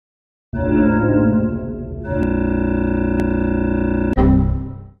Goddamn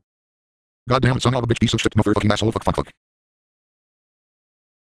it, son of a bitch, piece of shit, motherfucking asshole, fuck.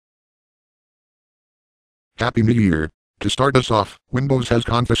 Happy New Year. To start us off, Windows has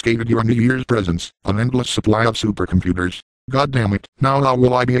confiscated your New Year's presents, an endless supply of supercomputers. God damn it, now how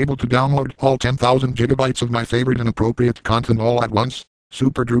will I be able to download all 10,000 gigabytes of my favorite inappropriate content all at once?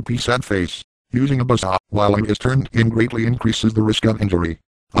 Super droopy sad face. Using a buzzsaw while it is turned in greatly increases the risk of injury.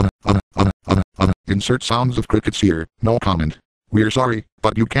 Insert sounds of crickets here, no comment. We're sorry,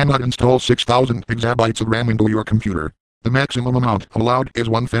 but you cannot install 6,000 exabytes of RAM into your computer. The maximum amount allowed is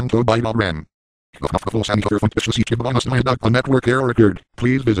 1 femtobyte of RAM. A network error occurred.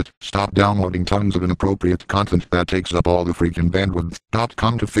 Please visit stop downloading tons of inappropriate content that takes up all the freaking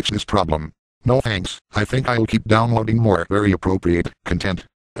bandwidth.com to fix this problem. No thanks, I think I'll keep downloading more very appropriate content.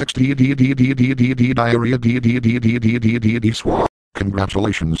 Diarrhea swap.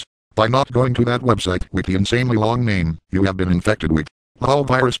 Congratulations. By not going to that website with the insanely long name, you have been infected with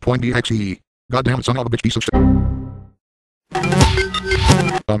virus.exe. Goddamn son of a bitch piece of shit.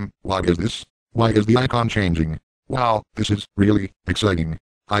 What is this? Why is the icon changing? Wow, this is really exciting.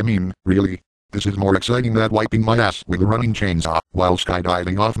 I mean, really. This is more exciting than wiping my ass with a running chainsaw while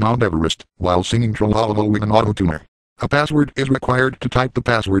skydiving off Mount Everest while singing Trollololo with an auto-tuner. A password is required to type the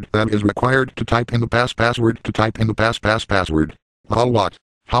password that is required to type in the password to type in the password. What?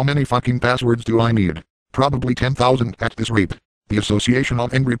 How many fucking passwords do I need? Probably 10,000 at this rate. The Association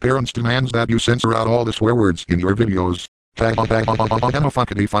of Angry Parents demands that you censor out all the swear words in your videos. Fuck shit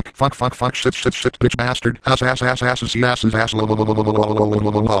bitch bastard ass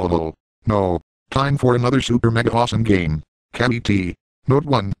No. Time for another super mega awesome game. Cat E.T. Note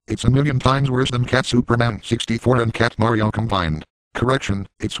 1, it's a million times worse than Cat Superman 64 and Cat Mario combined. Correction,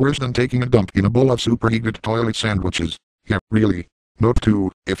 it's worse than taking a dump in a bowl of superheated toilet sandwiches. Yeah, really. Note 2,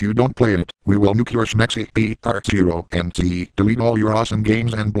 if you don't play it, we will nuke your schmexy PR0 and Z, delete all your awesome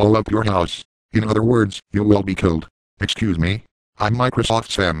games and blow up your house. In other words, you will be killed. Excuse me? I'm Microsoft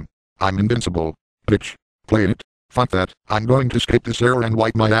Sam. I'm invincible. Bitch. Play it. Fuck that. I'm going to skip this error and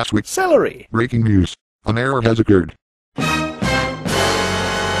wipe my ass with celery. Breaking news. An error has occurred.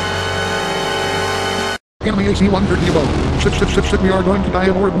 Enemy AC-130 above. Shit, we are going to die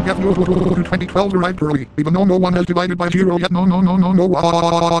of organ death. 2012 arrived early, even though no one has divided by 0 yet. No.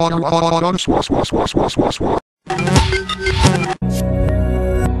 Swah.